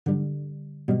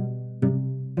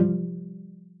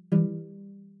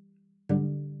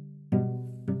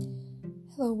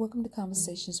Hello, welcome to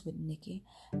Conversations with Nikki.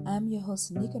 I'm your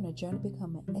host, Nikki, on a journey to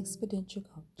become an exponential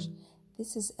coach.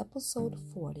 This is episode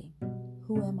 40.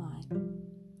 Who am I?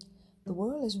 The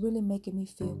world is really making me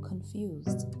feel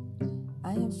confused.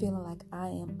 I am feeling like I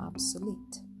am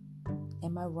obsolete.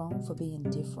 Am I wrong for being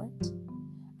different?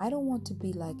 I don't want to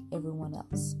be like everyone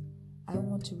else. I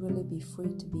want to really be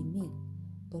free to be me.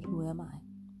 But who am I?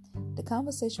 The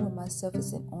conversation with myself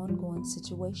is an ongoing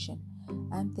situation.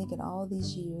 I'm thinking all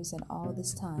these years and all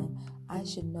this time, I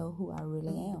should know who I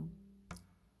really am.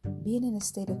 Being in a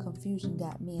state of confusion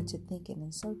got me into thinking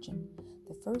and searching.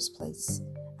 The first place,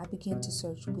 I began to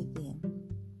search within.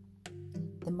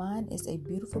 The mind is a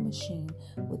beautiful machine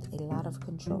with a lot of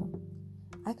control.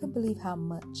 I can believe how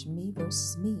much me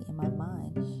versus me in my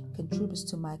mind contributes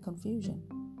to my confusion.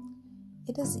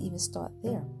 It doesn't even start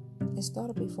there. It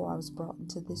started before I was brought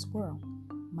into this world.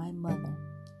 My mother.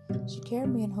 She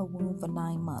carried me in her womb for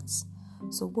 9 months.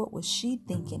 So what was she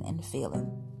thinking and feeling?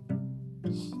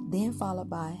 Then followed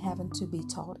by having to be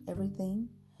taught everything.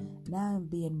 Now I'm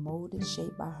being molded,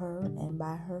 shaped by her and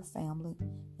by her family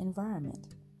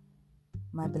environment.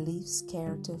 My beliefs,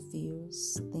 character,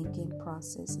 fears, thinking,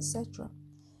 process, etc.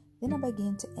 Then I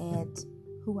began to add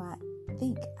who I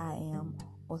think I am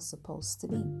or supposed to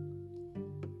be.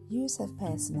 Years have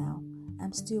passed now.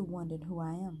 I'm still wondering who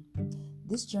I am.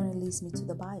 This journey leads me to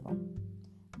the Bible.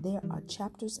 There are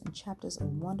chapters and chapters of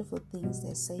wonderful things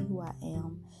that say who I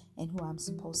am and who I'm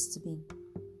supposed to be.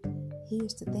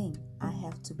 Here's the thing, I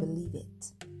have to believe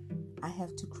it. I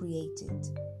have to create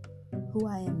it. Who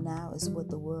I am now is what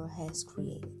the world has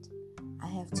created. I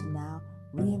have to now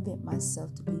reinvent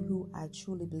myself to be who I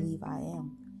truly believe I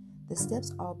am. The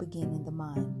steps all begin in the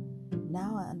mind.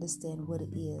 Now I understand what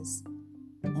it is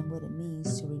and what it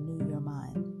means to renew your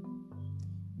mind.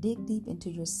 Dig deep into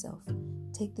yourself,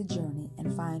 take the journey,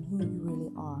 and find who you really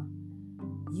are.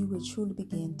 You will truly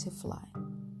begin to fly.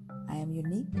 I am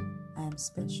unique, I am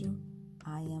special,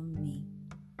 I am me.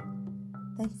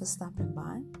 Thank you for stopping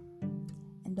by,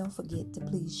 and don't forget to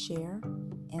please share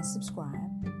and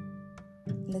subscribe.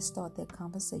 Let's start that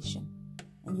conversation.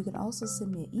 And you can also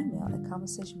send me an email at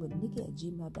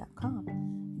conversationwithnikki@gmail.com,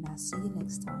 and I'll see you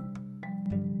next time.